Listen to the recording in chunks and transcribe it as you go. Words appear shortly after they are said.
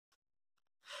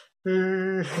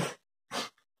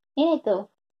ಏನಾಯ್ತು?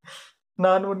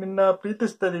 ನಾನು ನಿನ್ನ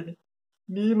ಪ್ರೀತಿಸ್ತಾ ಇದೀನಿ,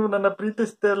 ನೀನು ನನ್ನ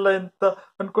ಪ್ರೀತಿಸ್ತಾ ಇಲ್ಲ ಅಂತ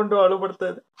ಅನ್ಕೊಂಡು ಅಳು ಬರ್ತಾ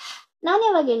ಇದೆ. ನಾನು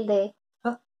ಯಾವಾಗ ಹೇಳ್ದೆ?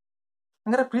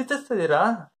 ಹಂಗಾರೆ ಪ್ರೀತಿಸ್ತಾ ಇದೀರಾ?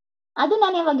 ಅದು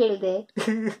ನಾನು ಯಾವಾಗ ಹೇಳ್ದೆ?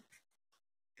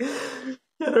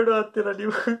 ಎರಡು ಆಗ್ತೀರಾ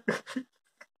ನೀವು.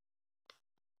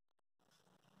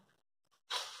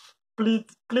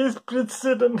 ಪ್ಲೀಸ್ ಪ್ಲೀಸ್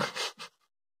ಪ್ರೀತಿಸಿ ನನ್ನ.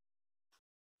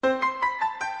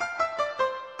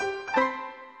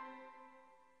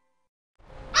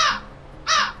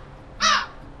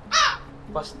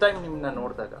 ಫಸ್ಟ್ ಟೈಮ್ ನಿಮ್ಮನ್ನ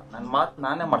ನೋಡಿದಾಗ ನನ್ನ ಮಾತು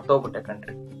ನಾನೇ ಮರ್ತೋಗ್ಬಿಟ್ಟೆ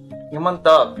ಕಣ್ರಿ. ನಿಮ್ಮಂತ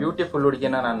ಬ್ಯೂಟಿಫುಲ್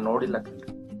ಹುಡುಗಿನ ನಾನು ನೋಡಿಲ್ಲ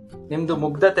ಕಣ್ರಿ. ನಿಮ್ದು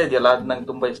ಮುಗ್ಧತೆ ಇದೆಯಲ್ಲ, ಅದು ನಂಗೆ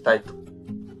ತುಂಬಾ ಇಷ್ಟ ಆಯ್ತು.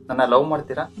 ನನ್ನ ಲವ್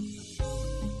ಮಾಡ್ತೀರಾ?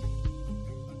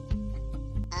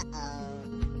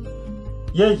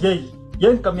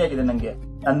 ಏನ್ ಕಮ್ಮಿ ಆಗಿದೆ ನಂಗೆ?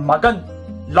 ನನ್ ಮಗನ್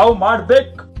ಲವ್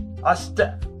ಮಾಡ್ಬೇಕು ಅಷ್ಟೇ.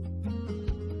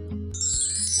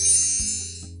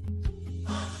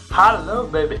 Hello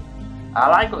baby, I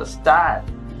like your style,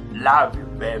 love you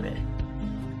baby.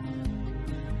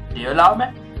 Do you love me?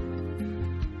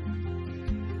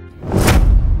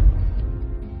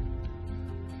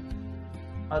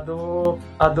 ಅದು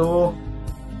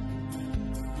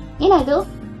ಏನದು?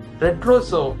 ರೆಡ್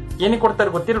ರೋಸ್ ಏನಿಗೆ ಕೊಡ್ತಾರೆ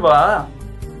ಗೊತ್ತಿಲ್ವಾ?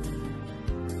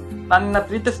 ನಾನು ನಿನ್ನ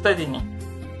ಪ್ರೀತಿಸ್ತಾ ಇದ್ದೀನಿ.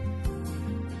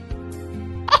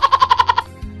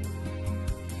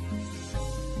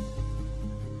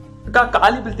 ಅಕ್ಕ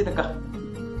ಖಾಲಿ ಬೀಳ್ತೀನಿ ಅಕ್ಕ.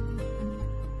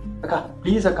 ಅಕ್ಕ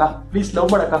ಪ್ಲೀಸ್ ಅಕ್ಕ, ಪ್ಲೀಸ್ ಲವ್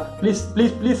ಮಾಡಕ್ಕ, ಪ್ಲೀಸ್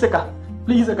ಪ್ಲೀಸ್ ಪ್ಲೀಸ್ ಅಕ್ಕ,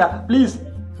 ಪ್ಲೀಸ್ ಅಕ್ಕ ಪ್ಲೀಸ್.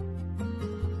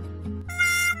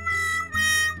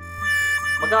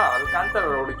 ಮಗ ಅಲ್ಲಿ ಕಾಣ್ತಾರ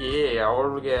ಹುಡುಗಿ,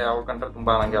 ಅವಳಿಗೆ ಅವ್ಳು ಕಂಡ್ರೆ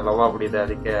ತುಂಬಾ ನಂಗೆ ಲವ್ ಆಗ್ಬಿಟ್ಟಿದೆ.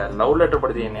 ಅದಕ್ಕೆ ಲವ್ ಲೆಟರ್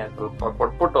ಬರೆದಿದ್ದೀನಿ. ಸ್ವಲ್ಪ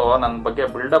ಕೊಟ್ಬಿಟ್ಟು ನನ್ನ ಬಗ್ಗೆ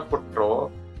ಬಿಲ್ಡಪ್ ಕೊಟ್ರು.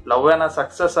 ಲವ್ ಏನ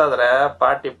ಸಕ್ಸಸ್ ಆದ್ರೆ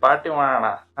ಪಾರ್ಟಿ ಮಾಡೋಣ.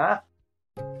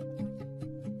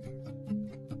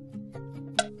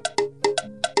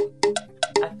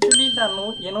 ಆಕ್ಚುಲಿ ನಾನು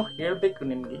ಏನೋ ಹೇಳ್ಬೇಕು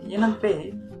ನಿಮ್ಗೆ. ಏನಂದ್ರೆ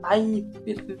ಐ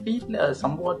ಫೀಲ್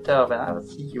ಸಂವಾಟ್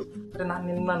ಸಿ ಯು. ಅಂದ್ರೆ ನಾನು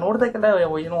ನಿನ್ನ ನೋಡಿದಾಗೆಲ್ಲ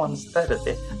ಏನೋ ಅನಿಸ್ತಾ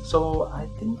ಇರುತ್ತೆ. So I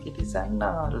think it is an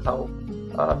love.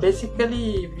 Basically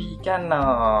we can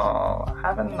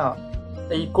have an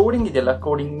ಈ ಕೋಡಿಂಗ್ ಇದೆಯಲ್ಲ,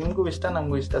 ಕೋಡಿಂಗ್ ನಿಮ್ಗೂ ಇಷ್ಟ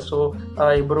ನಂಗೂ ಇಷ್ಟ. ಸೊ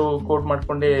ಇಬ್ರು ಕೋಡ್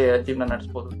ಮಾಡ್ಕೊಂಡೇ ಜೀವನ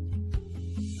ನಡೆಸ್ಬೋದು.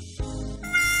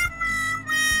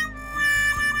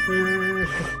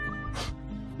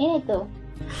 ಏನಾಯ್ತು?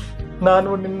 ನಾನು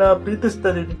ನಿನ್ನ ಪ್ರೀತಿಸ್ತಾ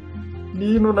ಇದೀನಿ,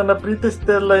 ನೀನು ನನ್ನ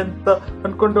ಪ್ರೀತಿಸ್ತಾ ಇಲ್ಲ ಅಂತ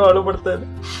ಅನ್ಕೊಂಡು ಅಳು ಬರ್ತಾ ಇದೆ.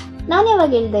 ನಾನು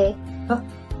ಯಾವಾಗ ಹೇಳ್ದೆ?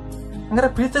 ಹಂಗಾರೆ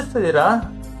ಪ್ರೀತಿಸ್ತಾ ಇದೀರಾ?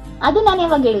 ಅದು ನಾನು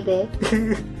ಯಾವಾಗ ಹೇಳ್ದೆ?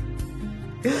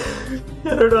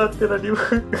 ಎರಡು ಆಗ್ತೀರಾ ನೀವು.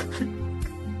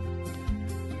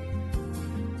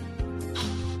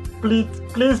 ಪ್ಲೀಸ್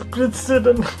ಪ್ಲೀಸ್ ಪ್ರೀತಿಸಿ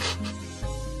ನನ್ನ.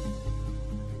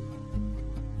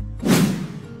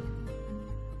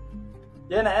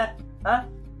 ಏನೇ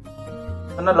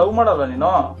ನನ್ನ ಲವ್ ಮಾಡಲ್ವ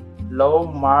ನೀನು? ಲವ್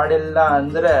ಮಾಡಿಲ್ಲ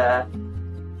ಅಂದ್ರೆ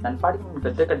ನನ್ನ ಪಾಡಿಗೆ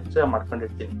ಗದ್ದೆ ಕಚ್ಚ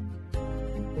ಮಾಡ್ಕೊಂಡಿರ್ತೀನಿ.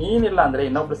 ನೀನಿಲ್ಲ ಅಂದ್ರೆ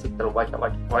ಇನ್ನೊಬ್ರು ಸಿಗ್ತಾರೆ. ವಾಕ್ಯ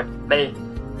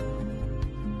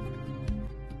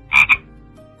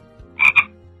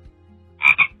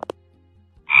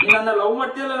ನನ್ನ ಲವ್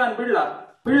ಮಾಡ್ತೀಯಲ್ಲ, ನಾನು ಬೀಳ್ಲಾ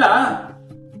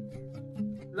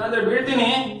ಇಲ್ಲಾಂದ್ರೆ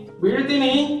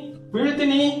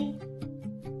ಬೀಳ್ತೀನಿ.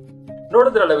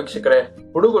 ನೋಡಿದ್ರಲ್ಲ ವೀಕ್ಷಕರೇ,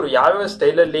 ಹುಡುಗರು ಯಾವ್ಯಾವ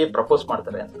ಸ್ಟೈಲಲ್ಲಿ ಪ್ರಪೋಸ್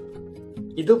ಮಾಡ್ತಾರೆ ಅಂತ.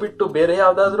 ಇದು ಬಿಟ್ಟು ಬೇರೆ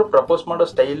ಯಾವ್ದಾದ್ರು ಪ್ರಪೋಸ್ ಮಾಡೋ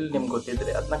ಸ್ಟೈಲ್ ನಿಮ್ಗೆ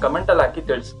ಗೊತ್ತಿದ್ರೆ ಅದನ್ನ ಕಮೆಂಟ್ ಅಲ್ಲಿ ಹಾಕಿ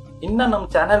ತಿಳಿಸಿ. ಇನ್ನ ನಮ್ಮ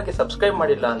ಚಾನೆಲ್ಗೆ ಸಬ್ಸ್ಕ್ರೈಬ್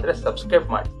ಮಾಡಿಲ್ಲ ಅಂದ್ರೆ ಸಬ್ಸ್ಕ್ರೈಬ್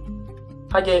ಮಾಡಿ,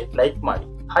 ಹಾಗೆ ಲೈಕ್ ಮಾಡಿ,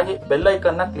 ಹಾಗೆ ಬೆಲ್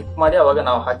ಐಕನ್ನ ಕ್ಲಿಕ್ ಮಾಡಿ. ಅವಾಗ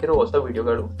ನಾವು ಹಾಕಿರೋ ಹೊಸ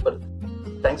ವಿಡಿಯೋಗಳು ಬರುತ್ತೆ.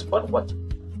 Thanks for watching.